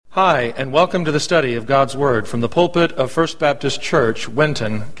Hi, and welcome to the study of God's Word from the pulpit of First Baptist Church,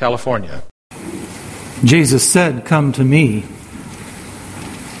 Winton, California. Jesus said, "Come to me,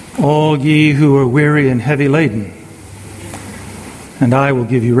 all ye who are weary and heavy laden, and I will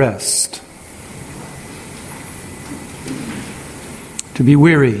give you rest." To be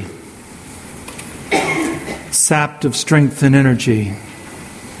weary, sapped of strength and energy,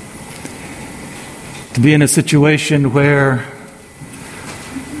 to be in a situation where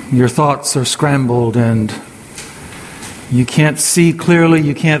your thoughts are scrambled and you can't see clearly,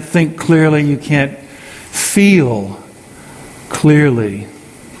 you can't think clearly, you can't feel clearly.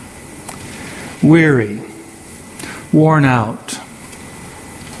 Weary, worn out,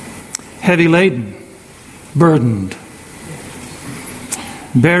 heavy laden, burdened,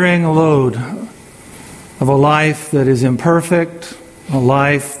 bearing a load of a life that is imperfect, a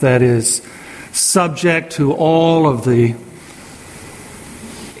life that is subject to all of the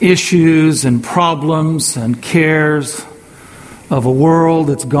issues and problems and cares of a world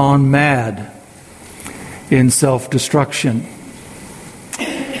that's gone mad in self-destruction.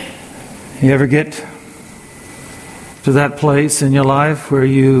 You ever get to that place in your life where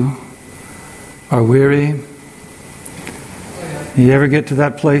you are weary? You ever get to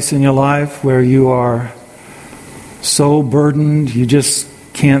that place in your life where you are so burdened you just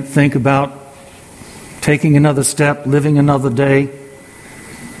can't think about taking another step, living another day?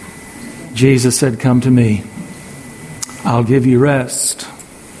 Jesus said, "Come to me. I'll give you rest.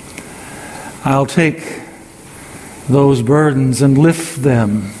 I'll take those burdens and lift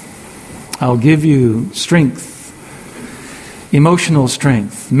them. I'll give you strength, emotional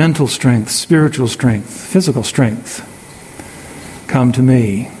strength, mental strength, spiritual strength, physical strength. Come to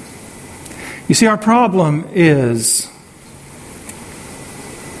me." You see, our problem is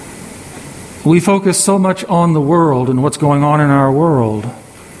we focus so much on the world and what's going on in our world,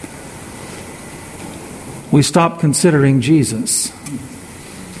 we stop considering Jesus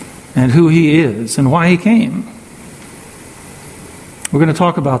and who He is and why He came. We're going to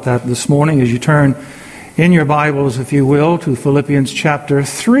talk about that this morning as you turn in your Bibles, if you will, to Philippians chapter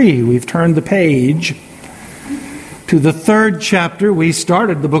 3. We've turned the page to the third chapter. We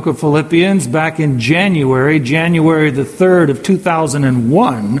started the book of Philippians back in January the 3rd of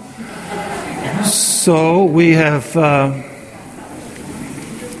 2001. So we have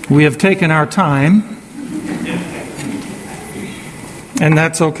taken our time. And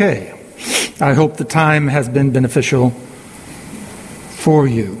that's okay. I hope the time has been beneficial for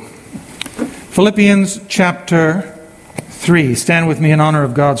you. Philippians chapter 3. Stand with me in honor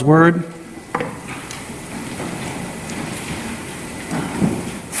of God's Word.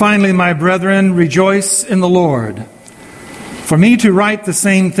 "Finally, my brethren, rejoice in the Lord. For me to write the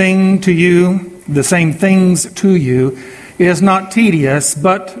same things to you, is not tedious,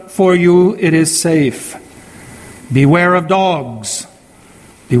 but for you it is safe. Beware of dogs.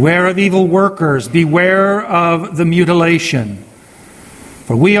 Beware of evil workers. Beware of the mutilation.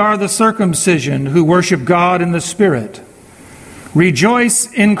 For we are the circumcision who worship God in the Spirit. Rejoice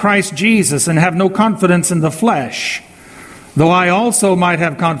in Christ Jesus and have no confidence in the flesh, though I also might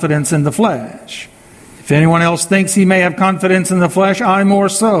have confidence in the flesh. If anyone else thinks he may have confidence in the flesh, I more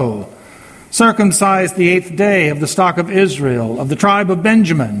so. Circumcised the 8th day, of the stock of Israel, of the tribe of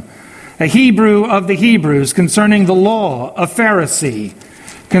Benjamin, a Hebrew of the Hebrews, concerning the law, a Pharisee,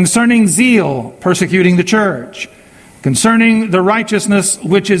 concerning zeal, persecuting the church, concerning the righteousness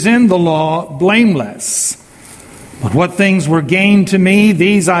which is in the law, blameless. But what things were gained to me,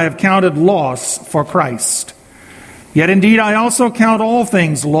 these I have counted loss for Christ. Yet indeed I also count all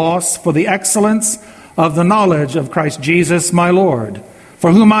things loss for the excellence of the knowledge of Christ Jesus my Lord,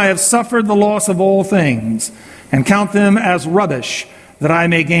 for whom I have suffered the loss of all things, and count them as rubbish, that I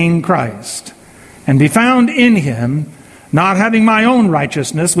may gain Christ, and be found in Him, not having my own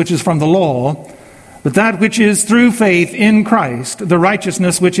righteousness, which is from the law, but that which is through faith in Christ, the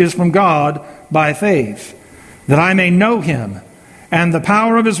righteousness which is from God by faith, that I may know Him, and the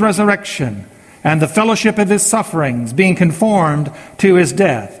power of His resurrection, and the fellowship of His sufferings, being conformed to His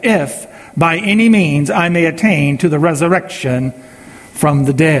death, if by any means I may attain to the resurrection from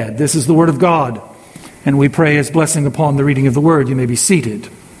the dead." This is the Word of God, and we pray His blessing upon the reading of the Word. You may be seated.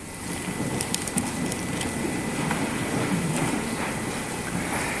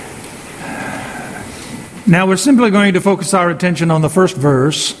 Now we're simply going to focus our attention on the first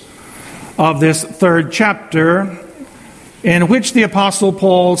verse of this third chapter, in which the Apostle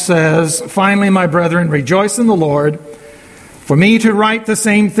Paul says, "Finally, my brethren, rejoice in the Lord. For me to write the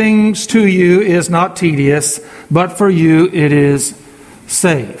same things to you is not tedious, but for you it is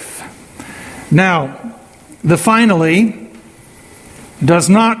safe." Now, the finally does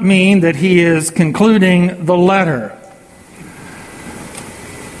not mean that he is concluding the letter.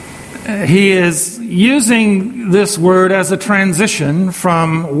 He is using this word as a transition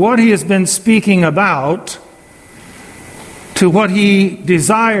from what he has been speaking about to what he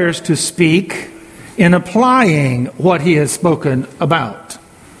desires to speak in applying what he has spoken about.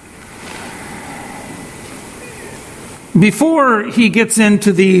 Before he gets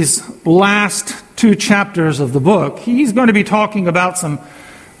into these last 2 chapters of the book, he's going to be talking about some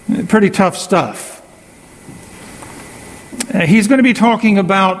pretty tough stuff. He's going to be talking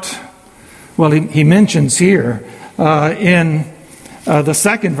about, well, he mentions here in the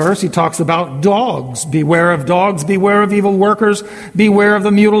second verse, he talks about dogs. Beware of dogs, beware of evil workers, beware of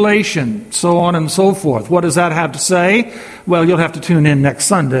the mutilation, so on and so forth. What does that have to say? Well, you'll have to tune in next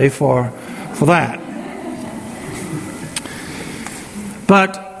Sunday for that.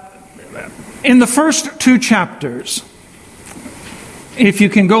 But in the first 2 chapters, if you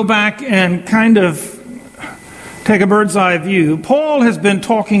can go back and kind of take a bird's eye view, Paul has been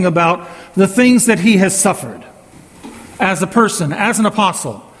talking about the things that he has suffered as a person, as an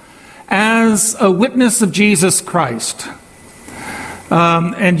apostle, as a witness of Jesus Christ.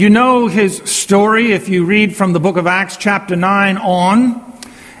 And you know his story if you read from the book of Acts chapter 9 on,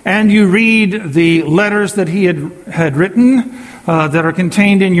 and you read the letters that he had written that are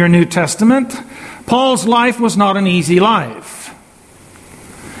contained in your New Testament. Paul's life was not an easy life.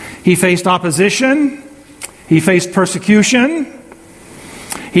 He faced opposition. He faced persecution.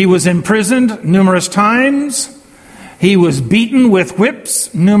 He was imprisoned numerous times. He was beaten with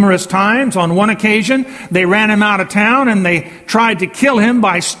whips numerous times. On one occasion, they ran him out of town and they tried to kill him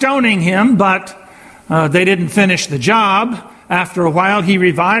by stoning him, but they didn't finish the job. After a while, he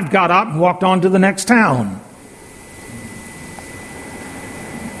revived, got up, and walked on to the next town.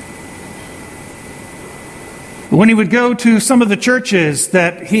 When he would go to some of the churches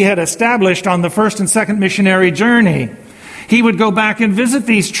that he had established on the first and second missionary journey, he would go back and visit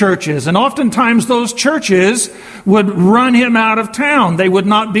these churches, and oftentimes those churches would run him out of town. They would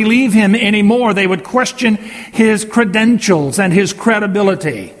not believe him anymore. They would question his credentials and his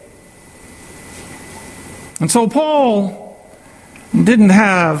credibility. And so Paul didn't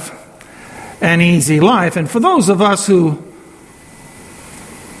have an easy life. And for those of us who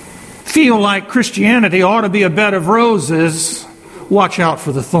feel like Christianity ought to be a bed of roses, watch out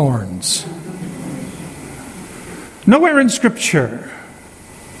for the thorns. Nowhere in Scripture,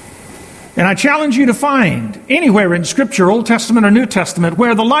 and I challenge you to find anywhere in Scripture, Old Testament or New Testament,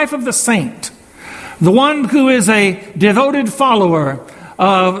 where the life of the saint, the one who is a devoted follower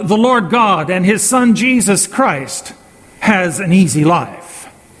of the Lord God and His Son Jesus Christ, has an easy life.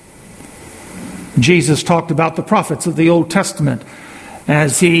 Jesus talked about the prophets of the Old Testament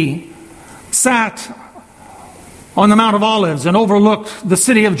as he sat on the Mount of Olives and overlooked the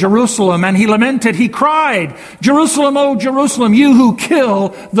city of Jerusalem, and he lamented, he cried, "Jerusalem, O Jerusalem, you who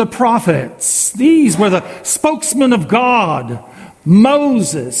kill the prophets." These were the spokesmen of God,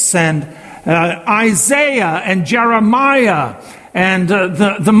 Moses and Isaiah and Jeremiah, and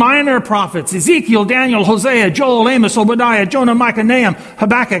the minor prophets, Ezekiel, Daniel, Hosea, Joel, Amos, Obadiah, Jonah, Micah, Nahum,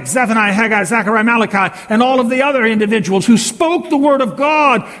 Habakkuk, Zephaniah, Haggai, Zechariah, Malachi, and all of the other individuals who spoke the word of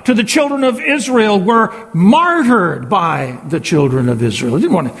God to the children of Israel were martyred by the children of Israel. They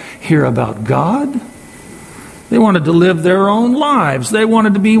didn't want to hear about God. They wanted to live their own lives. They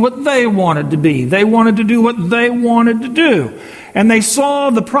wanted to be what they wanted to be. They wanted to do what they wanted to do. And they saw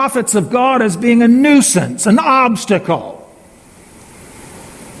the prophets of God as being a nuisance, an obstacle.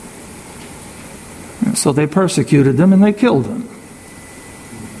 And so they persecuted them and they killed them.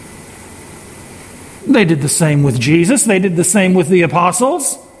 They did the same with Jesus. They did the same with the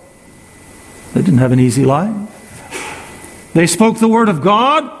apostles. They didn't have an easy life. They spoke the word of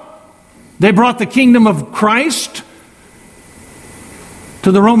God. They brought the kingdom of Christ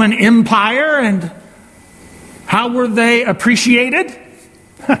to the Roman Empire. And how were they appreciated?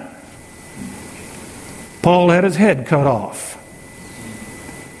 Paul had his head cut off.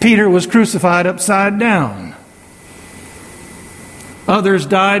 Peter was crucified upside down. Others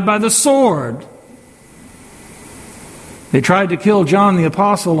died by the sword. They tried to kill John the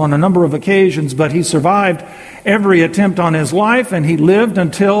Apostle on a number of occasions, but he survived every attempt on his life, and he lived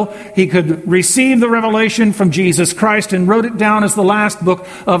until he could receive the revelation from Jesus Christ and wrote it down as the last book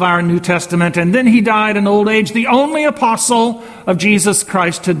of our New Testament. And then he died in old age, the only apostle of Jesus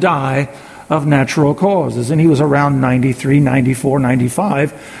Christ to die of natural causes. And he was around 93, 94,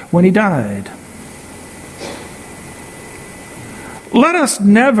 95 when he died. Let us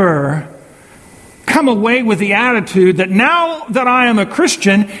never come away with the attitude that now that I am a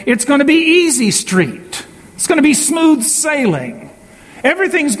Christian, it's going to be easy street. It's going to be smooth sailing.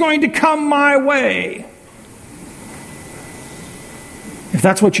 Everything's going to come my way. If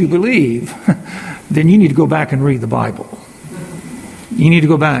that's what you believe, then you need to go back and read the Bible. You need to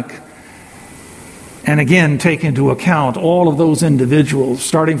go back and again take into account all of those individuals,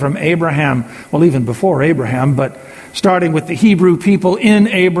 starting from Abraham, well, even before Abraham, but starting with the Hebrew people in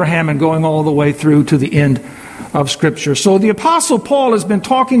Abraham and going all the way through to the end of Scripture. So the Apostle Paul has been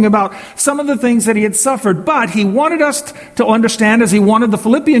talking about some of the things that he had suffered, but he wanted us to understand, as he wanted the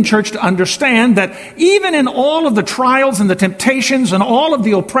Philippian church to understand, that even in all of the trials and the temptations and all of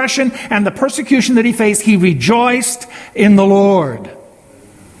the oppression and the persecution that he faced, he rejoiced in the Lord.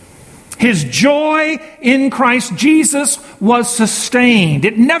 His joy in Christ Jesus was sustained.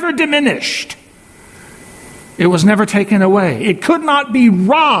 It never diminished. It was never taken away. It could not be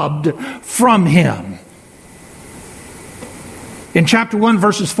robbed from him. In chapter 1,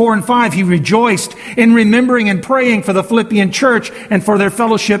 verses 4 and 5, he rejoiced in remembering and praying for the Philippian church and for their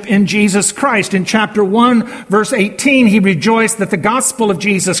fellowship in Jesus Christ. In chapter 1, verse 18, he rejoiced that the gospel of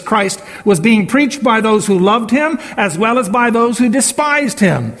Jesus Christ was being preached by those who loved him as well as by those who despised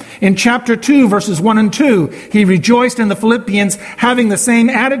him. In chapter 2, verses 1 and 2, he rejoiced in the Philippians having the same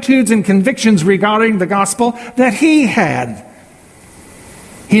attitudes and convictions regarding the gospel that he had.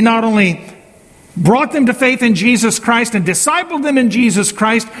 He not only brought them to faith in Jesus Christ and discipled them in Jesus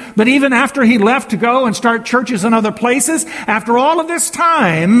Christ, but even after he left to go and start churches in other places, after all of this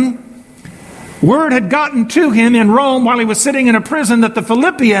time, word had gotten to him in Rome while he was sitting in a prison that the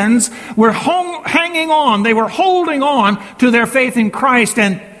Philippians were hanging on. They were holding on to their faith in Christ,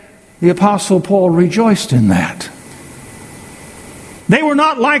 and the Apostle Paul rejoiced in that. They were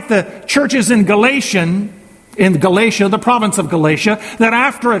not like the churches in Galatia, the province of Galatia, that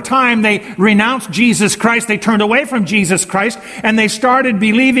after a time they renounced Jesus Christ, they turned away from Jesus Christ, and they started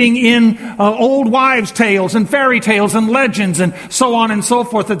believing in old wives' tales and fairy tales and legends and so on and so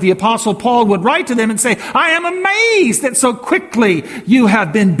forth, that the Apostle Paul would write to them and say, I am amazed that so quickly you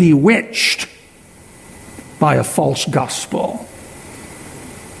have been bewitched by a false gospel.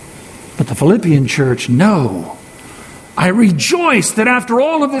 But the Philippian church, no. I rejoice that after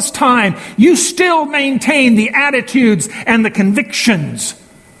all of this time, you still maintain the attitudes and the convictions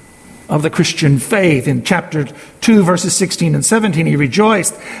of the Christian faith. In chapter 2, verses 16 and 17, he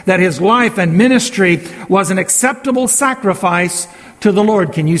rejoiced that his life and ministry was an acceptable sacrifice to the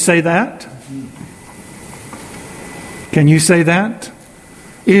Lord. Can you say that? Can you say that?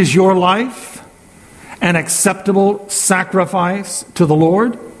 Is your life an acceptable sacrifice to the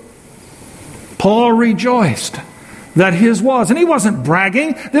Lord? Paul rejoiced that his was. And he wasn't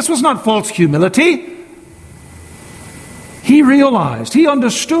bragging. This was not false humility. He realized, he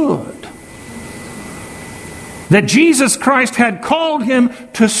understood that Jesus Christ had called him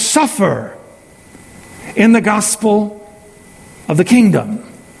to suffer in the gospel of the kingdom.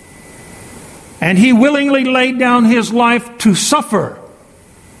 And he willingly laid down his life to suffer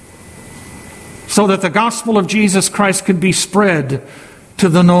so that the gospel of Jesus Christ could be spread to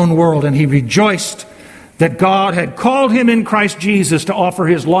the known world. And he rejoiced that God had called him in Christ Jesus to offer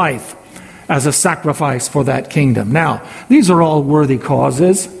his life as a sacrifice for that kingdom. Now, these are all worthy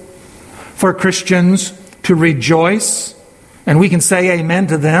causes for Christians to rejoice, and we can say amen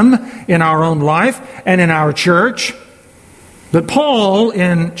to them in our own life and in our church. But Paul,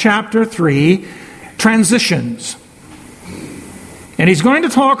 in chapter 3, transitions. And he's going to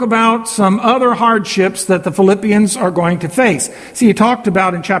talk about some other hardships that the Philippians are going to face. See, he talked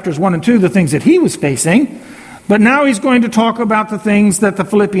about in chapters 1 and 2 the things that he was facing, but now he's going to talk about the things that the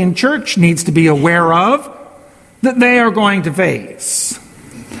Philippian church needs to be aware of that they are going to face.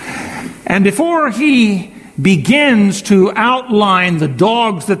 And before he begins to outline the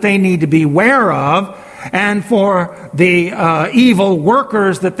dogs that they need to be aware of, and for the evil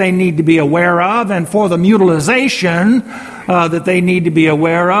workers that they need to be aware of, and for the mutilization that they need to be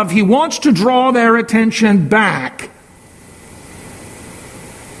aware of, he wants to draw their attention back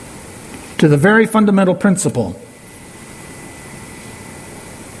to the very fundamental principle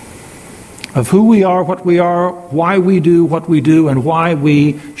of who we are, what we are, why we do what we do, and why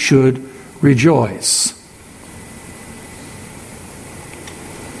we should rejoice.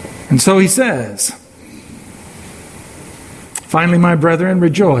 And so he says, finally, my brethren,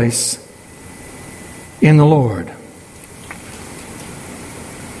 rejoice in the Lord.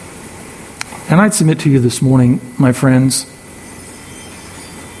 And I'd submit to you this morning, my friends,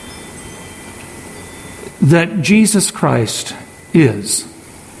 that Jesus Christ is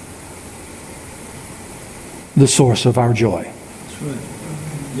the source of our joy. That's right.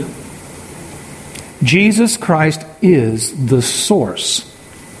 Yep. Jesus Christ is the source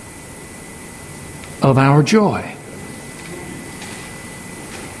of our joy.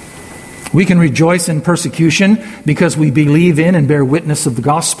 We can rejoice in persecution because we believe in and bear witness of the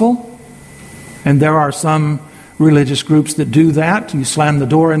gospel. And there are some religious groups that do that. You slam the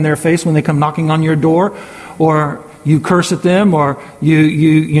door in their face when they come knocking on your door, or you curse at them, or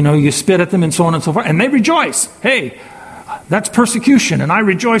you spit at them, and so on and so forth. And they rejoice. Hey, that's persecution, and I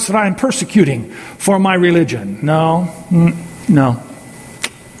rejoice that I am persecuting for my religion. No.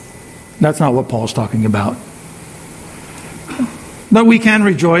 That's not what Paul's talking about. But we can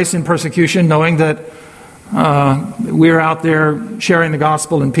rejoice in persecution knowing that we're out there sharing the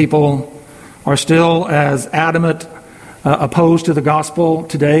gospel and people are still as adamant opposed to the gospel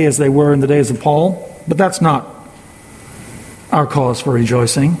today as they were in the days of Paul. But that's not our cause for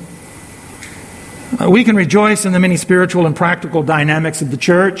rejoicing. We can rejoice in the many spiritual and practical dynamics of the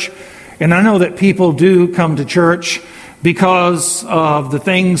church. And I know that people do come to church because of the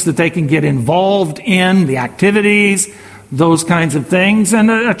things that they can get involved in, the activities, those kinds of things. And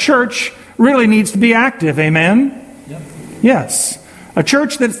a church really needs to be active, amen? Yep. Yes. A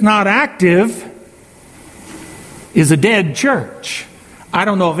church that's not active is a dead church. I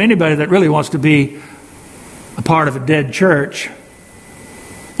don't know of anybody that really wants to be a part of a dead church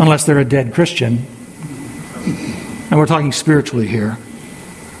unless they're a dead Christian. And we're talking spiritually here.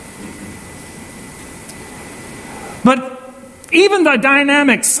 But even the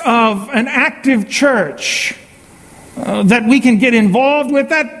dynamics of an active church that we can get involved with,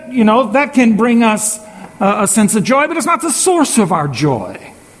 that can bring us a sense of joy, but it's not the source of our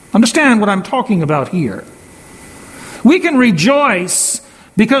joy. Understand what I'm talking about here. We can rejoice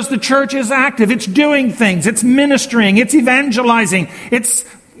because the church is active. It's doing things. It's ministering. It's evangelizing. It's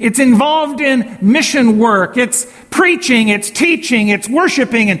involved in mission work. It's preaching. It's teaching. It's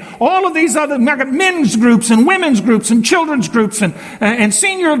worshiping. And all of these other men's groups and women's groups and children's groups and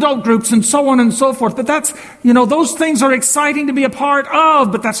senior adult groups and so on and so forth. But that's, those things are exciting to be a part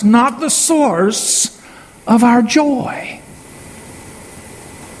of, but that's not the source of our joy.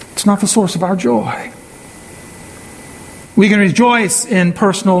 It's not the source of our joy. We can rejoice in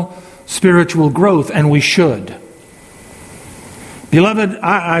personal spiritual growth, and we should. Beloved,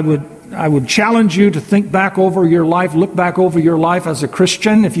 I would challenge you to think back over your life, look back over your life as a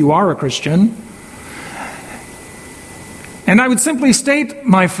Christian, if you are a Christian. And I would simply state,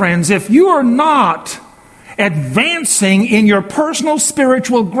 my friends, if you are not advancing in your personal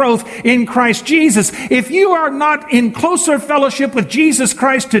spiritual growth in Christ Jesus, if you are not in closer fellowship with Jesus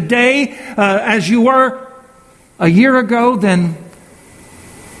Christ today as you were a year ago, then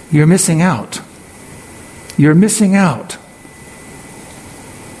you're missing out. You're missing out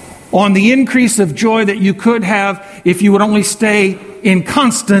on the increase of joy that you could have if you would only stay in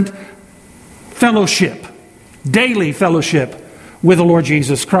constant fellowship, daily fellowship with the Lord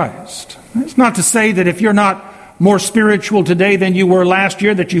Jesus Christ. It's not to say that if you're not more spiritual today than you were last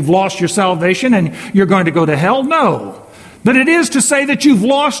year, that you've lost your salvation and you're going to go to hell. No. But it is to say that you've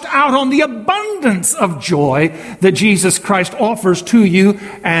lost out on the abundance of joy that Jesus Christ offers to you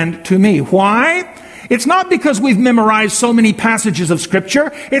and to me. Why? It's not because we've memorized so many passages of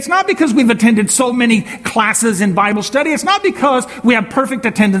Scripture. It's not because we've attended so many classes in Bible study. It's not because we have perfect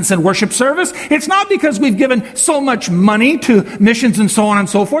attendance in worship service. It's not because we've given so much money to missions and so on and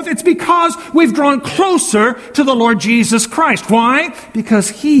so forth. It's because we've drawn closer to the Lord Jesus Christ. Why? Because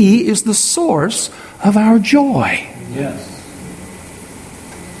He is the source of our joy. Yes.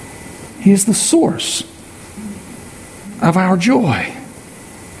 He is the source of our joy.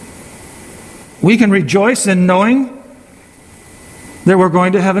 We can rejoice in knowing that we're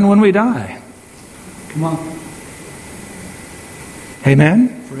going to heaven when we die. Come on.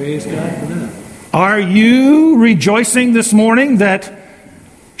 Amen? Praise God for that. Are you rejoicing this morning that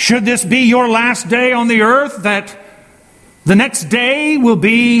should this be your last day on the earth, that the next day will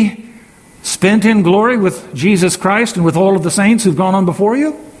be spent in glory with Jesus Christ and with all of the saints who've gone on before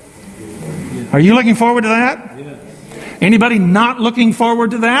you? Are you looking forward to that? Yes. Anybody not looking forward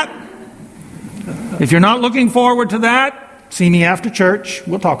to that? If you're not looking forward to that, see me after church.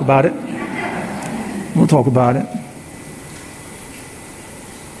 We'll talk about it. We'll talk about it.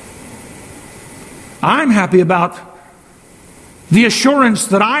 I'm happy about the assurance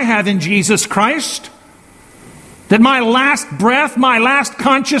that I have in Jesus Christ, that my last breath, my last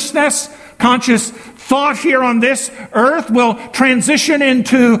conscious thought here on this earth will transition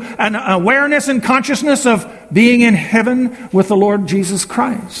into an awareness and consciousness of being in heaven with the Lord Jesus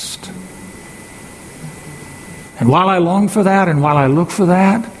Christ. And while I long for that and while I look for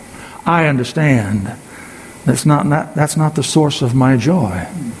that, I understand that's not the source of my joy.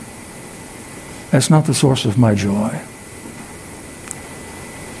 That's not the source of my joy.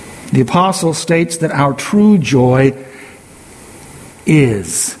 The apostle states that our true joy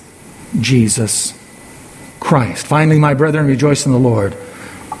is Jesus Christ. Finally, my brethren, rejoice in the Lord.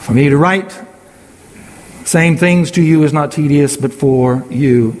 For me to write same things to you is not tedious, but for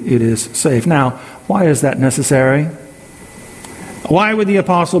you it is safe. Now, why is that necessary? Why would the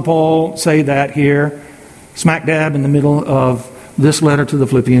Apostle Paul say that here, smack dab in the middle of this letter to the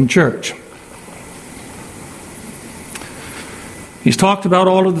Philippian church? He's talked about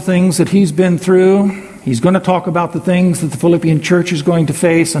all of the things that he's been through. He's going to talk about the things that the Philippian church is going to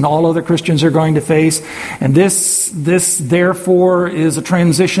face and all other Christians are going to face. And this therefore is a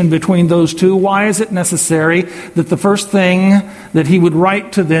transition between those two. Why is it necessary that the first thing that he would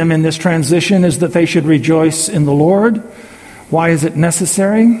write to them in this transition is that they should rejoice in the Lord? Why is it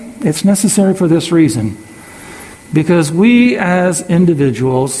necessary? It's necessary for this reason. Because we as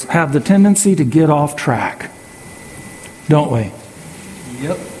individuals have the tendency to get off track. Don't we?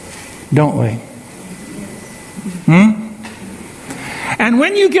 Yep. Don't we? And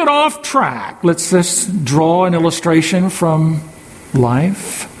when you get off track, let's just draw an illustration from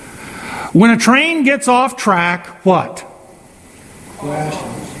life. When a train gets off track, what?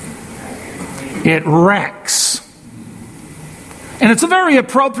 It wrecks. And it's a very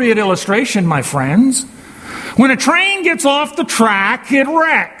appropriate illustration, my friends. When a train gets off the track, it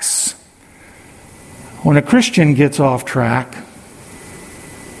wrecks. When a Christian gets off track,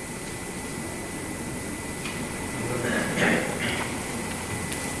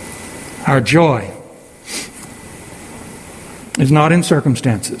 our joy is not in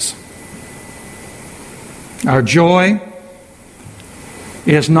circumstances. Our joy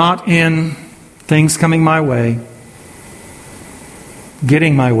is not in things coming my way,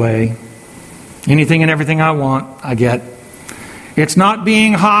 getting my way, anything and everything I want, I get. It's not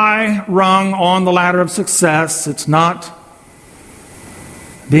being high rung on the ladder of success. It's not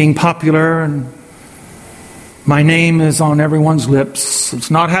being popular and my name is on everyone's lips.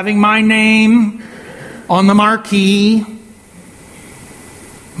 It's not having my name on the marquee.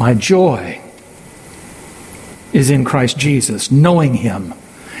 My joy is in Christ Jesus, knowing Him,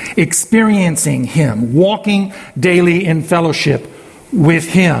 experiencing Him, walking daily in fellowship with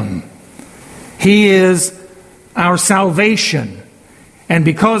Him. He is our salvation. And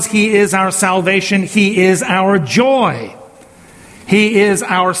because He is our salvation, He is our joy. He is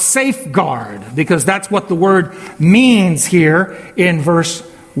our safeguard, because that's what the word means here in verse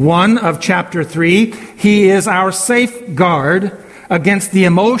 1 of chapter 3. He is our safeguard against the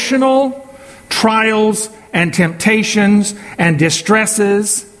emotional trials and temptations and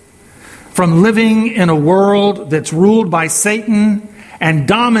distresses from living in a world that's ruled by Satan and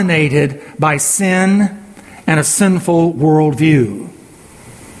dominated by sin and a sinful worldview.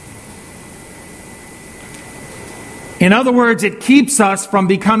 In other words, it keeps us from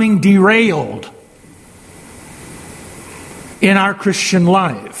becoming derailed in our Christian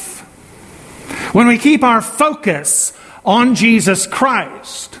life. When we keep our focus on Jesus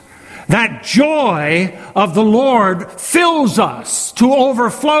Christ, that joy of the Lord fills us to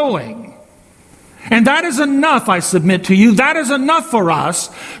overflowing. And that is enough, I submit to you, that is enough for us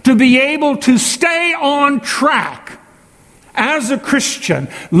to be able to stay on track as a Christian,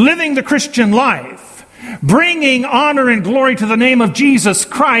 living the Christian life, bringing honor and glory to the name of Jesus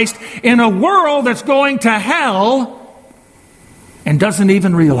Christ in a world that's going to hell and doesn't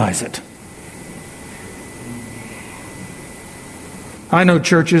even realize it. I know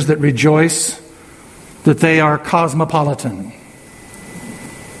churches that rejoice that they are cosmopolitan.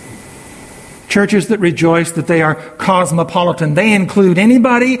 Churches that rejoice that they are cosmopolitan. They include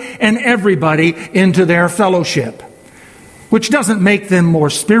anybody and everybody into their fellowship, which doesn't make them more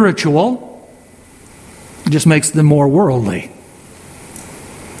spiritual. It just makes them more worldly.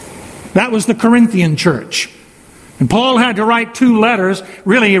 That was the Corinthian church. And Paul had to write 2 letters.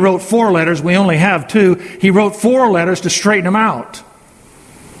 Really, he wrote 4 letters. We only have 2. He wrote 4 letters to straighten them out.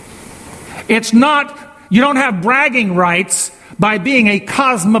 It's not, you don't have bragging rights by being a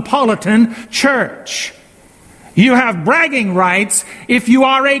cosmopolitan church. You have bragging rights if you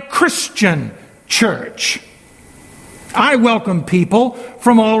are a Christian church. I welcome people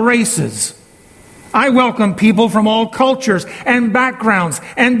from all races. I welcome people from all cultures and backgrounds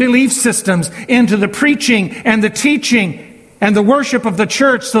and belief systems into the preaching and the teaching and the worship of the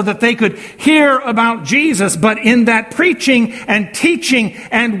church so that they could hear about Jesus. But in that preaching and teaching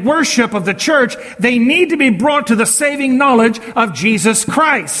and worship of the church, they need to be brought to the saving knowledge of Jesus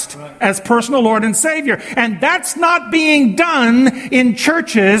Christ as personal Lord and Savior. And that's not being done in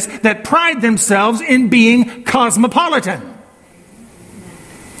churches that pride themselves in being cosmopolitan.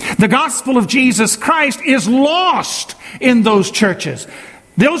 The gospel of Jesus Christ is lost in those churches.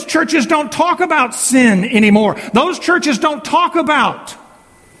 Those churches don't talk about sin anymore. Those churches don't talk about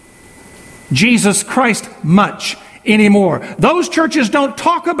Jesus Christ much anymore. Those churches don't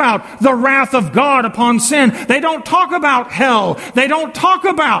talk about the wrath of God upon sin. They don't talk about hell. They don't talk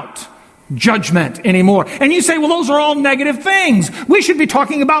about judgment anymore. And you say, well, those are all negative things. We should be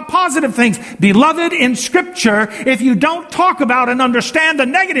talking about positive things. Beloved, in Scripture, if you don't talk about and understand the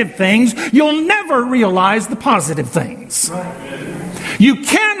negative things, you'll never realize the positive things. Right. You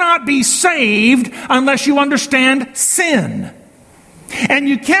cannot be saved unless you understand sin. And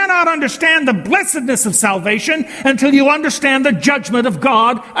you cannot understand the blessedness of salvation until you understand the judgment of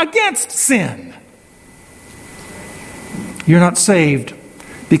God against sin. You're not saved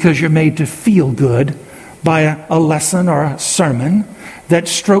because you're made to feel good by a lesson or a sermon that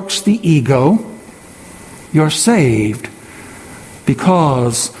strokes the ego. You're saved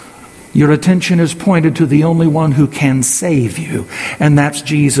because your attention is pointed to the only one who can save you, and that's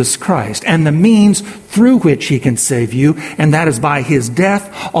Jesus Christ, and the means through which He can save you, and that is by His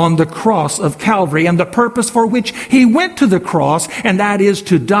death on the cross of Calvary, and the purpose for which He went to the cross, and that is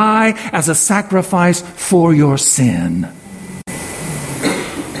to die as a sacrifice for your sin.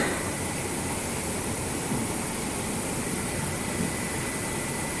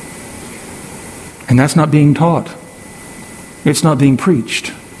 And that's not being taught. It's not being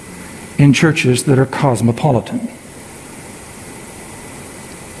preached in churches that are cosmopolitan.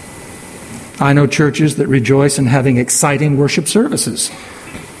 I know churches that rejoice in having exciting worship services,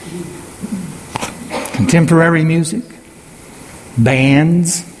 contemporary music,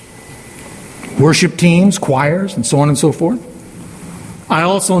 bands, worship teams, choirs, and so on and so forth. I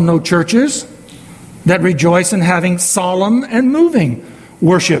also know churches that rejoice in having solemn and moving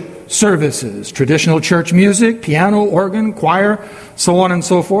worship services, traditional church music, piano, organ, choir, so on and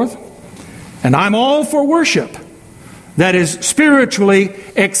so forth. And I'm all for worship that is spiritually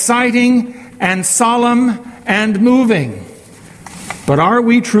exciting and solemn and moving. But are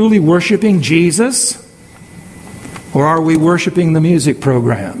we truly worshiping Jesus? Or are we worshiping the music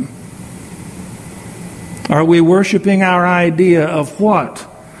program? Are we worshiping our idea of what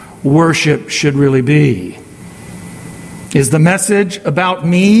worship should really be? Is the message about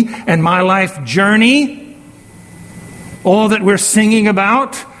me and my life journey all that we're singing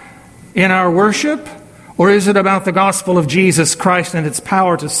about in our worship? Or is it about the gospel of Jesus Christ and its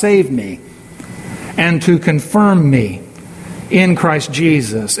power to save me and to confirm me in Christ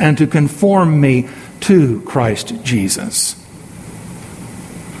Jesus and to conform me to Christ Jesus?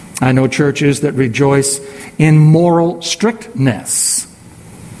 I know churches that rejoice in moral strictness.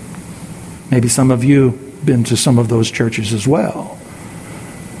 Maybe some of you have been to some of those churches as well.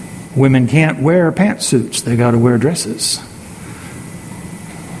 Women can't wear pantsuits. They got to wear dresses.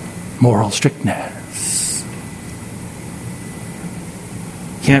 Moral strictness.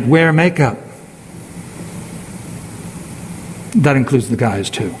 Can't wear makeup. That includes the guys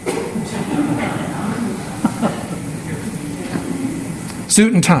too.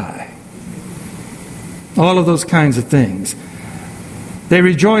 Suit and tie. All of those kinds of things. They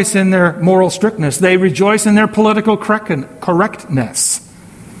rejoice in their moral strictness. They rejoice in their political correctness.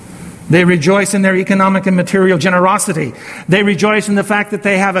 They rejoice in their economic and material generosity. They rejoice in the fact that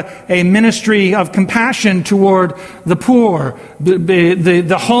they have a ministry of compassion toward the poor,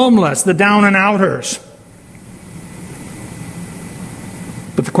 the homeless, the down and outers.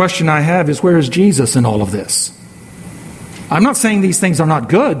 But the question I have is, where is Jesus in all of this? I'm not saying these things are not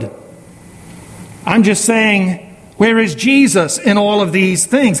good. I'm just saying, where is Jesus in all of these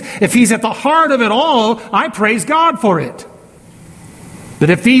things? If He's at the heart of it all, I praise God for it. But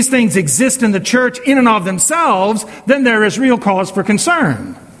if these things exist in the church in and of themselves, then there is real cause for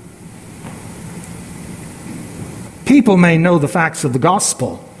concern. People may know the facts of the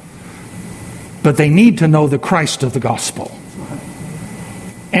gospel, but they need to know the Christ of the gospel.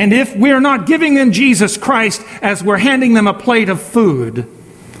 And if we're not giving them Jesus Christ as we're handing them a plate of food,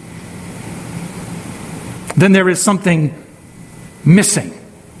 then there is something missing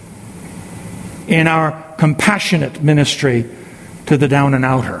in our compassionate ministry to the down and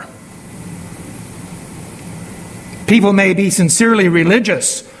outer. People may be sincerely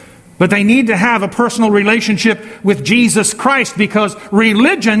religious, but they need to have a personal relationship with Jesus Christ, because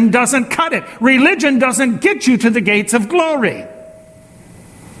religion doesn't cut it. Religion doesn't get you to the gates of glory.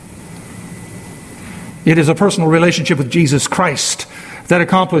 It is a personal relationship with Jesus Christ that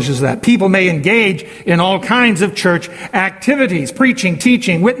accomplishes that. People may engage in all kinds of church activities, preaching,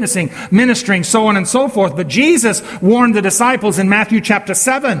 teaching, witnessing, ministering, so on and so forth. But Jesus warned the disciples in Matthew chapter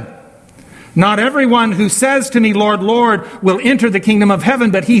 7, "Not everyone who says to me, 'Lord, Lord,' will enter the kingdom of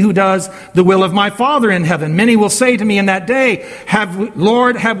heaven, but he who does the will of my Father in heaven. Many will say to me in that day,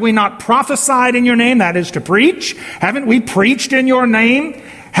 'Lord, have we not prophesied in your name?'" That is to preach. "Haven't we preached in your name?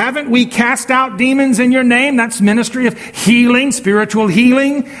 Haven't we cast out demons in your name? That's ministry of healing, spiritual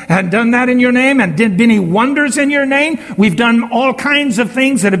healing, and done that in your name, and did many wonders in your name. We've done all kinds of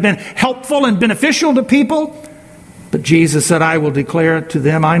things that have been helpful and beneficial to people. But Jesus said, I will declare to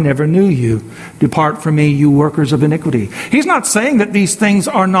them, I never knew you. Depart from me, you workers of iniquity. He's not saying that these things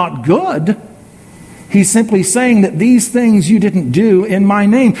are not good. He's simply saying that these things you didn't do in my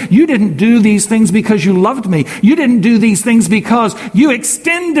name. You didn't do these things because you loved me. You didn't do these things because you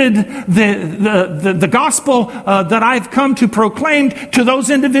extended the gospel that I've come to proclaim to those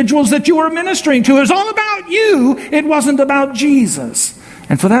individuals that you were ministering to. It was all about you. It wasn't about Jesus.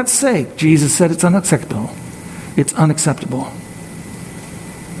 And for that sake, Jesus said it's unacceptable. It's unacceptable.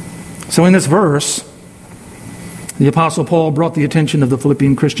 So in this verse, the Apostle Paul brought the attention of the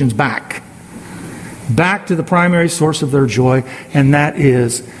Philippian Christians back to the primary source of their joy, and that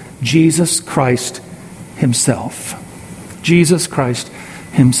is Jesus Christ Himself. Jesus Christ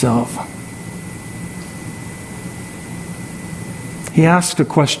Himself. He asked a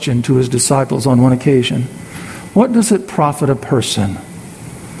question to His disciples on one occasion. What does it profit a person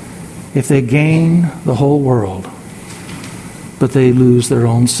if they gain the whole world, but they lose their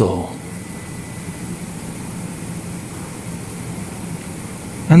own soul?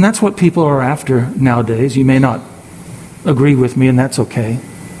 And that's what people are after nowadays. You may not agree with me, and that's okay.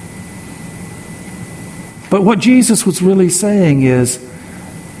 But what Jesus was really saying is,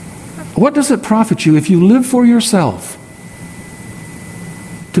 what does it profit you if you live for yourself?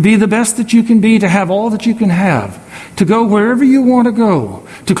 To be the best that you can be, to have all that you can have, to go wherever you want to go,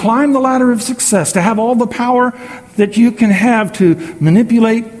 to climb the ladder of success, to have all the power that you can have to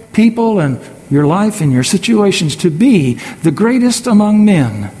manipulate people and your life and your situations, to be the greatest among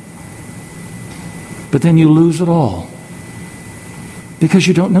men. But then you lose it all because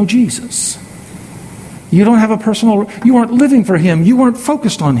you don't know Jesus. You don't have a personal, you aren't living for Him. You aren't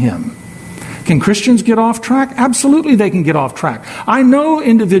focused on Him. Can Christians get off track? Absolutely they can get off track. I know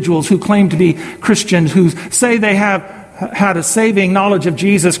individuals who claim to be Christians who say they have had a saving knowledge of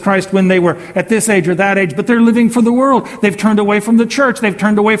Jesus Christ when they were at this age or that age, but they're living for the world. They've turned away from the church. They've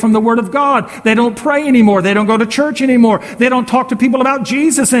turned away from the Word of God. They don't pray anymore. They don't go to church anymore. They don't talk to people about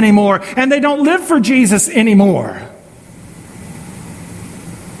Jesus anymore. And they don't live for Jesus anymore.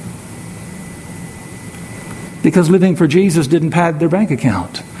 Because living for Jesus didn't pad their bank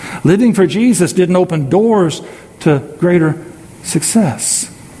account. Living for Jesus didn't open doors to greater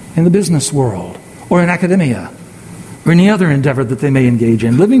success in the business world or in academia or any other endeavor that they may engage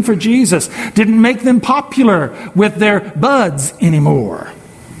in. Living for Jesus didn't make them popular with their buds anymore.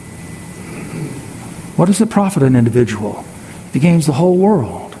 What does it profit an individual if he gains the whole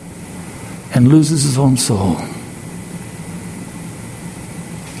world and loses his own soul?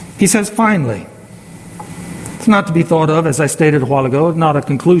 He says, finally, it's not to be thought of, as I stated a while ago, not a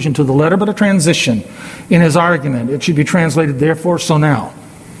conclusion to the letter, but a transition in his argument. It should be translated, therefore, so now.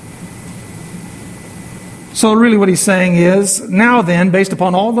 So really what he's saying is, now then, based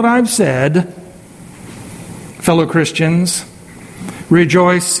upon all that I've said, fellow Christians,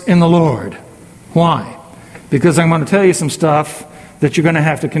 rejoice in the Lord. Why? Because I'm going to tell you some stuff that you're going to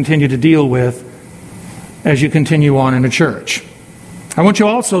have to continue to deal with as you continue on in a church. I want you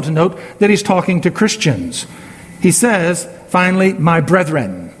also to note that he's talking to Christians. He says, finally, my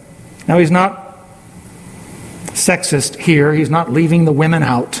brethren. Now he's not sexist here. He's not leaving the women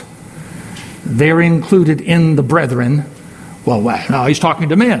out. They're included in the brethren. Well, no, he's talking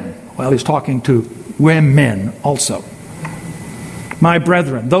to men. Well, he's talking to women also. My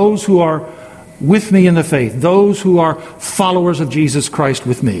brethren, those who are with me in the faith, those who are followers of Jesus Christ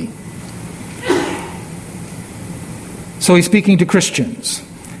with me. So he's speaking to Christians.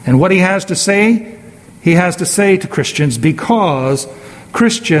 And what he has to say to Christians, because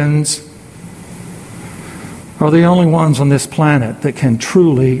Christians are the only ones on this planet that can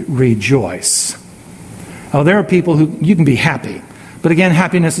truly rejoice. Oh, there are people who, you can be happy. But again,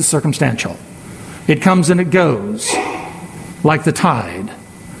 happiness is circumstantial. It comes and it goes, like the tide.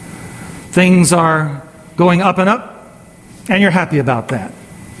 Things are going up and up, and you're happy about that.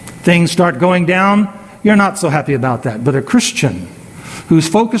 Things start going down, you're not so happy about that. But a Christian who's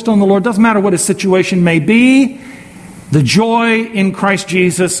focused on the Lord, doesn't matter what his situation may be, the joy in Christ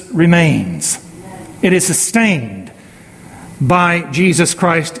Jesus remains. It is sustained by Jesus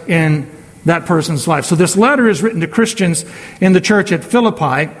Christ in that person's life. So this letter is written to Christians in the church at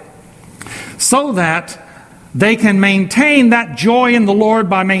Philippi so that they can maintain that joy in the Lord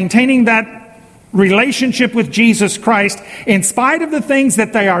by maintaining that relationship with Jesus Christ in spite of the things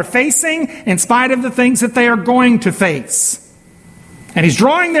that they are facing, in spite of the things that they are going to face. And he's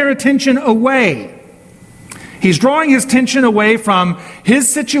drawing their attention away. He's drawing his attention away from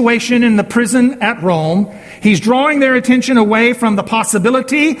his situation in the prison at Rome. He's drawing their attention away from the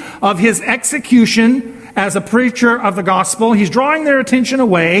possibility of his execution as a preacher of the gospel. He's drawing their attention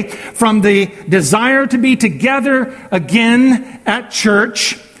away from the desire to be together again at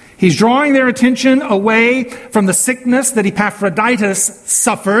church. He's drawing their attention away from the sickness that Epaphroditus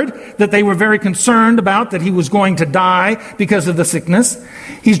suffered, that they were very concerned about, that he was going to die because of the sickness.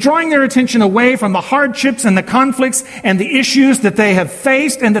 He's drawing their attention away from the hardships and the conflicts and the issues that they have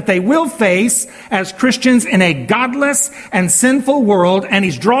faced and that they will face as Christians in a godless and sinful world. And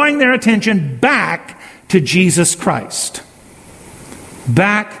he's drawing their attention back to Jesus Christ.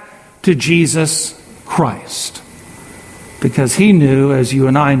 Back to Jesus Christ. Because he knew, as you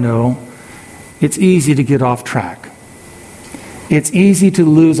and I know, it's easy to get off track. It's easy to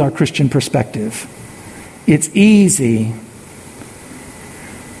lose our Christian perspective. It's easy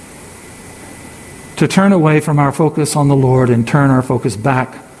to turn away from our focus on the Lord and turn our focus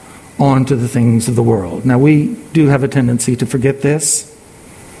back onto the things of the world. Now, we do have a tendency to forget this.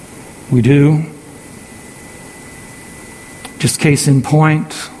 We do. Just case in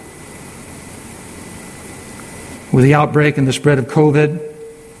point, with the outbreak and the spread of COVID,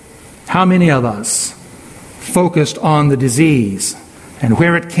 how many of us focused on the disease and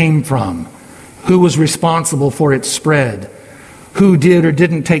where it came from, who was responsible for its spread, who did or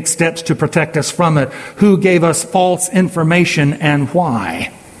didn't take steps to protect us from it, who gave us false information and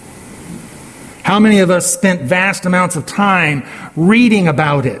why? How many of us spent vast amounts of time reading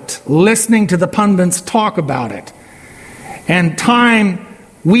about it, listening to the pundits talk about it, and time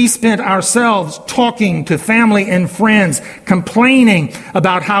we spent ourselves talking to family and friends, complaining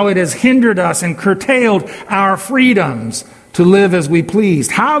about how it has hindered us and curtailed our freedoms to live as we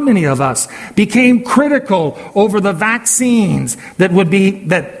pleased? How many of us became critical over the vaccines that would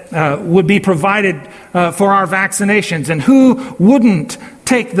be provided for our vaccinations, and who wouldn't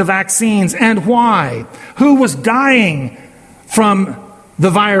take the vaccines and why? Who was dying from the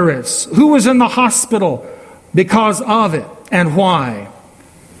virus? Who was in the hospital because of it and why?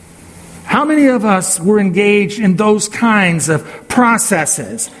 How many of us were engaged in those kinds of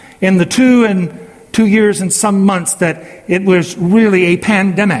processes in the 2 years and some months that it was really a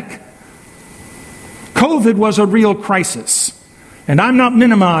pandemic? COVID was a real crisis. And I'm not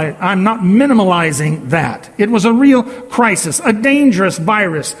minimalizing that. It was a real crisis, a dangerous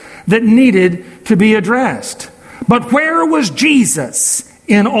virus that needed to be addressed. But where was Jesus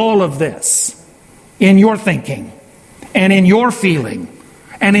in all of this? In your thinking and in your feeling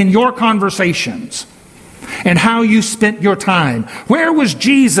and in your conversations and how you spent your time. Where was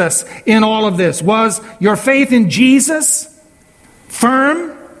Jesus in all of this? Was your faith in Jesus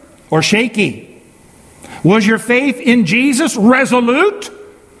firm or shaky? Was your faith in Jesus resolute?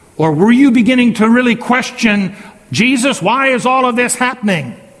 Or were you beginning to really question, Jesus, why is all of this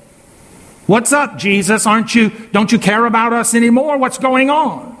happening? What's up, Jesus? Don't you care about us anymore? What's going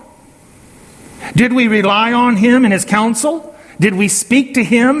on? Did we rely on him and his counsel? Did we speak to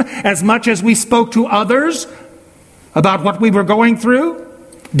him as much as we spoke to others about what we were going through?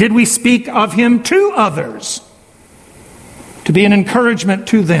 Did we speak of him to others to be an encouragement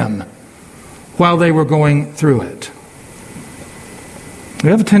to them while they were going through it? We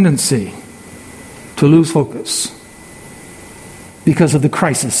have a tendency to lose focus because of the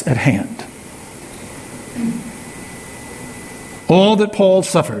crisis at hand. All that Paul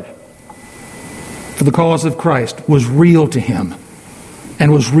suffered for the cause of Christ was real to him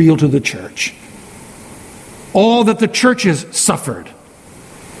and was real to the church. All that the churches suffered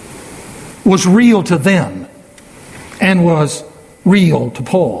was real to them and was real to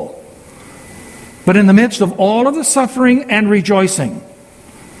Paul. But in the midst of all of the suffering and rejoicing,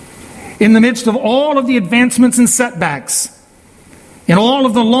 in the midst of all of the advancements and setbacks, in all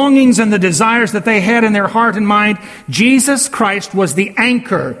of the longings and the desires that they had in their heart and mind, Jesus Christ was the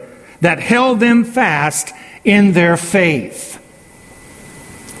anchor that held them fast in their faith.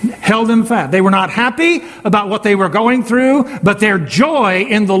 Held them fast. They were not happy about what they were going through, but their joy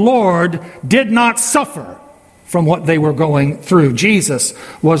in the Lord did not suffer from what they were going through. Jesus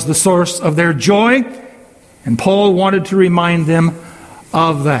was the source of their joy, and Paul wanted to remind them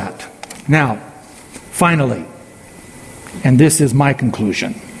of that. Now, finally, and this is my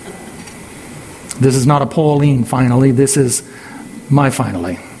conclusion. This is not a Pauline finally, this is my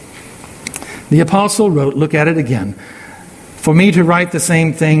finally. The apostle wrote, look at it again, "For me to write the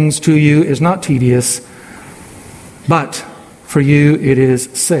same things to you is not tedious, but for you it is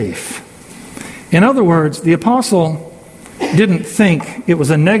safe." In other words, the apostle didn't think it was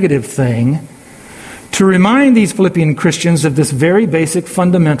a negative thing to remind these Philippian Christians of this very basic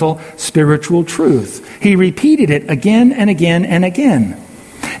fundamental spiritual truth. He repeated it again and again and again.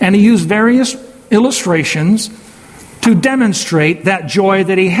 And he used various illustrations to demonstrate that joy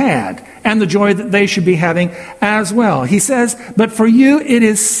that he had and the joy that they should be having as well. He says, but for you it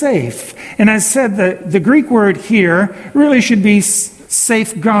is safe. And I said the Greek word here really should be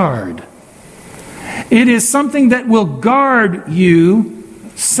safeguard. It is something that will guard you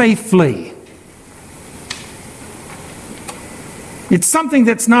safely. It's something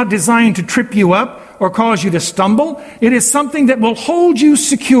that's not designed to trip you up or cause you to stumble. It is something that will hold you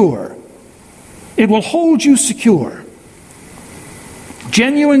secure. It will hold you secure.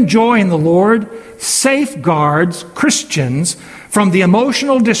 Genuine joy in the Lord safeguards Christians from the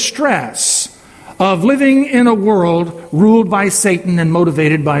emotional distress of living in a world ruled by Satan and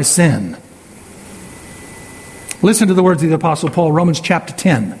motivated by sin. Listen to the words of the Apostle Paul, Romans chapter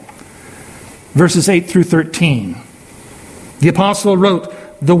 10, verses 8 through 13. The Apostle wrote,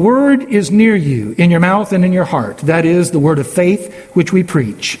 "The word is near you, in your mouth and in your heart. That is, the word of faith which we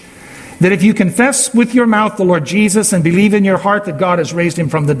preach. That if you confess with your mouth the Lord Jesus and believe in your heart that God has raised him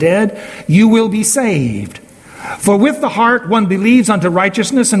from the dead, you will be saved. For with the heart one believes unto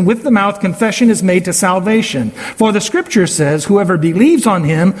righteousness, and with the mouth confession is made to salvation. For the Scripture says, whoever believes on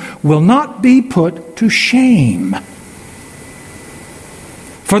him will not be put to shame.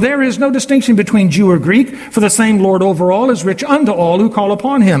 For there is no distinction between Jew or Greek, for the same Lord over all is rich unto all who call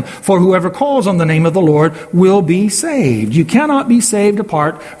upon him. For whoever calls on the name of the Lord will be saved." You cannot be saved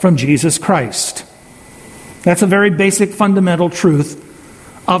apart from Jesus Christ. That's a very basic fundamental truth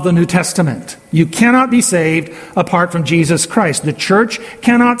of the New Testament. You cannot be saved apart from Jesus Christ. The church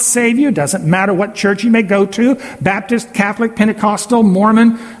cannot save you. Doesn't matter what church you may go to, Baptist, Catholic, Pentecostal,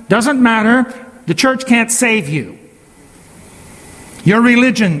 Mormon, doesn't matter. The church can't save you. Your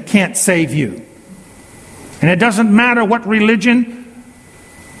religion can't save you. And it doesn't matter what religion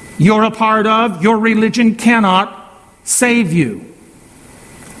you're a part of, your religion cannot save you.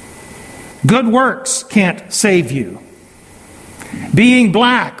 Good works can't save you. Being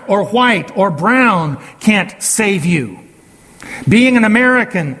black or white or brown can't save you. Being an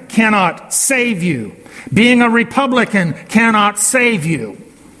American cannot save you. Being a Republican cannot save you.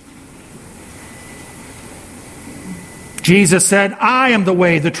 Jesus said, "I am the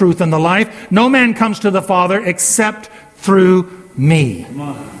way, the truth, and the life. No man comes to the Father except through me."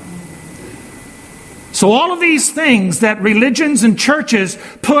 So all of these things that religions and churches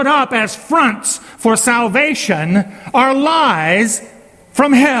put up as fronts for salvation are lies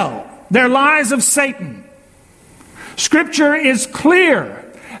from hell. They're lies of Satan. Scripture is clear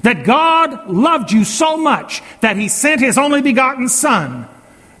that God loved you so much that he sent his only begotten Son,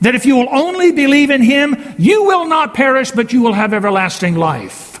 that if you will only believe in him, you will not perish, but you will have everlasting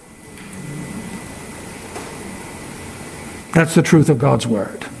life. That's the truth of God's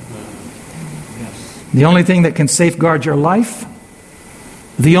Word. The only thing that can safeguard your life,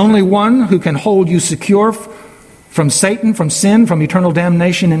 the only one who can hold you secure from Satan, from sin, from eternal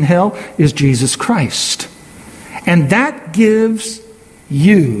damnation in hell, is Jesus Christ. And that gives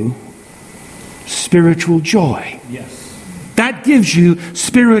you spiritual joy. Yes. That gives you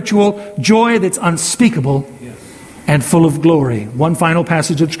spiritual joy that's unspeakable and full of glory. One final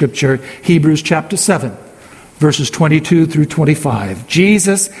passage of Scripture, Hebrews chapter 7, verses 22 through 25.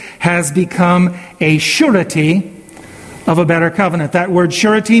 Jesus has become a surety of a better covenant. That word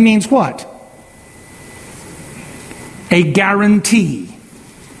surety means what? A guarantee.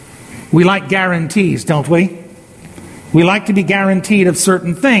 We like guarantees, don't we? We like to be guaranteed of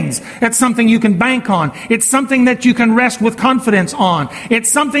certain things. It's something you can bank on. It's something that you can rest with confidence on. It's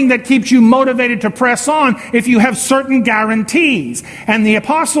something that keeps you motivated to press on if you have certain guarantees. And the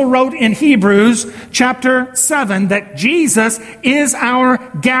apostle wrote in Hebrews chapter 7 that Jesus is our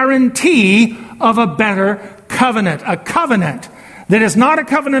guarantee of a better covenant. A covenant that is not a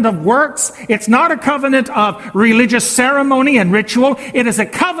covenant of works. It's not a covenant of religious ceremony and ritual. It is a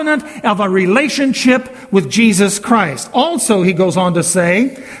covenant of a relationship with Jesus Christ. Also, he goes on to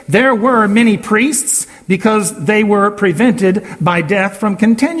say, there were many priests because they were prevented by death from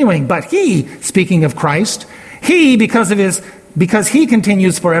continuing. But he, speaking of Christ, he, because he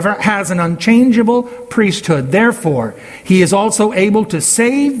continues forever, has an unchangeable priesthood. Therefore, he is also able to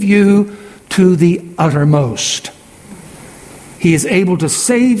save you to the uttermost. He is able to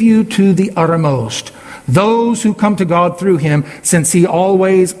save you to the uttermost. Those who come to God through him, since he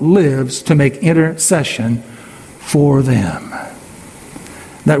always lives to make intercession for them.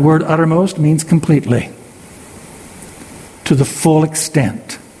 That word uttermost means completely. To the full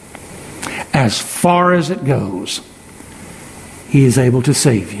extent. As far as it goes, he is able to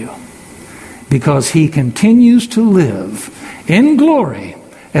save you. because he continues to live in glory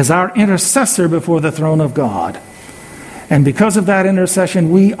as our intercessor before the throne of God. And because of that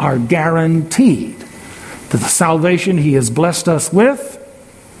intercession, we are guaranteed that the salvation he has blessed us with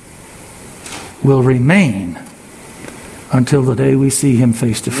will remain until the day we see him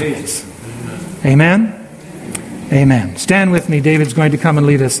face to face. Amen? Amen. Stand with me. David's going to come and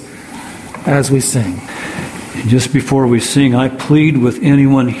lead us as we sing. And just before we sing, I plead with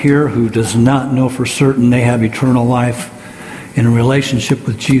anyone here who does not know for certain they have eternal life in a relationship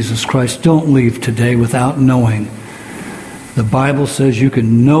with Jesus Christ. Don't leave today without knowing. The Bible says you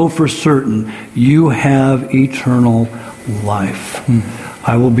can know for certain you have eternal life.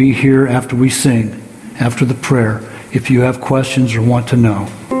 I will be here after we sing, after the prayer, if you have questions or want to know.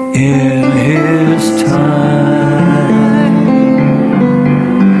 In his time,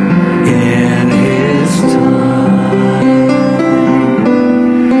 in his time,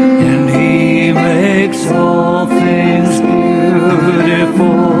 and he makes all things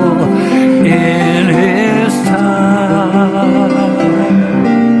beautiful in his time.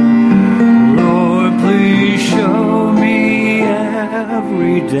 Lord, please show me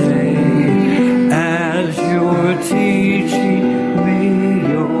every day as you're teaching me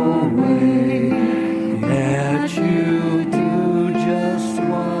your way, that you do just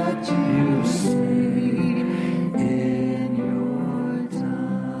what you say in your time.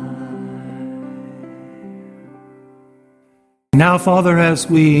 Now, Father, as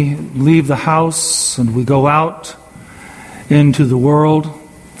we leave the house and we go out into the world,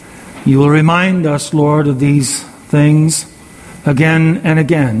 you will remind us, Lord, of these things again and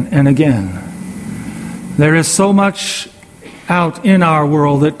again and again. There is so much out in our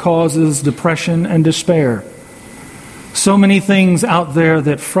world that causes depression and despair. So many things out there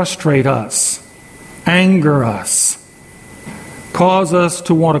that frustrate us, anger us, cause us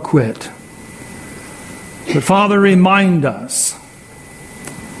to want to quit. But Father, remind us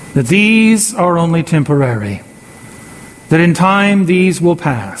that these are only temporary, that in time these will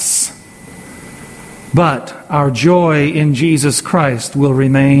pass. But our joy in Jesus Christ will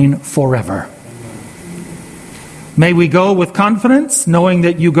remain forever. May we go with confidence, knowing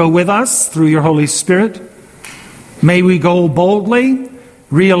that you go with us through your Holy Spirit. May we go boldly,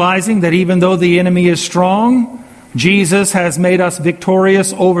 realizing that even though the enemy is strong, Jesus has made us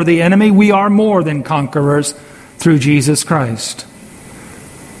victorious over the enemy. We are more than conquerors through Jesus Christ.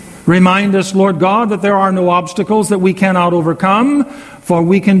 Remind us, Lord God, that there are no obstacles that we cannot overcome, for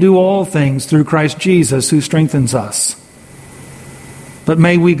we can do all things through Christ Jesus who strengthens us. But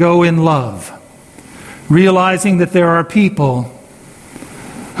may we go in love, realizing that there are people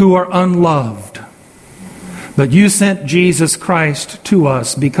who are unloved. But you sent Jesus Christ to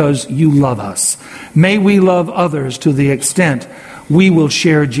us because you love us. May we love others to the extent we will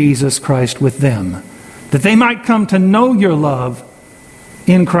share Jesus Christ with them, that they might come to know your love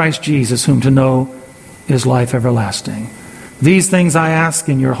in Christ Jesus, whom to know is life everlasting. These things I ask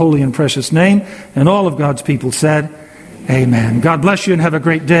in your holy and precious name, and all of God's people said, Amen. God bless you and have a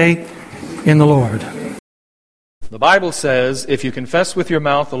great day in the Lord. The Bible says, if you confess with your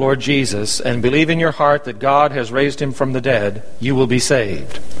mouth the Lord Jesus and believe in your heart that God has raised him from the dead, you will be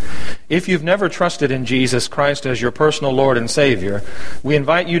saved. If you've never trusted in Jesus Christ as your personal Lord and Savior, we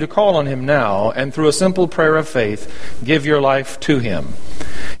invite you to call on him now and through a simple prayer of faith, give your life to him.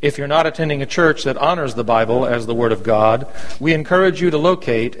 If you're not attending a church that honors the Bible as the Word of God, we encourage you to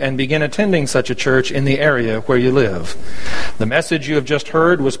locate and begin attending such a church in the area where you live. The message you have just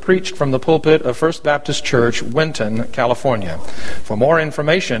heard was preached from the pulpit of First Baptist Church, Winton, California. For more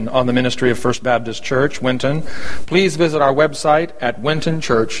information on the ministry of First Baptist Church, Winton, please visit our website at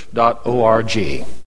wintonchurch.org.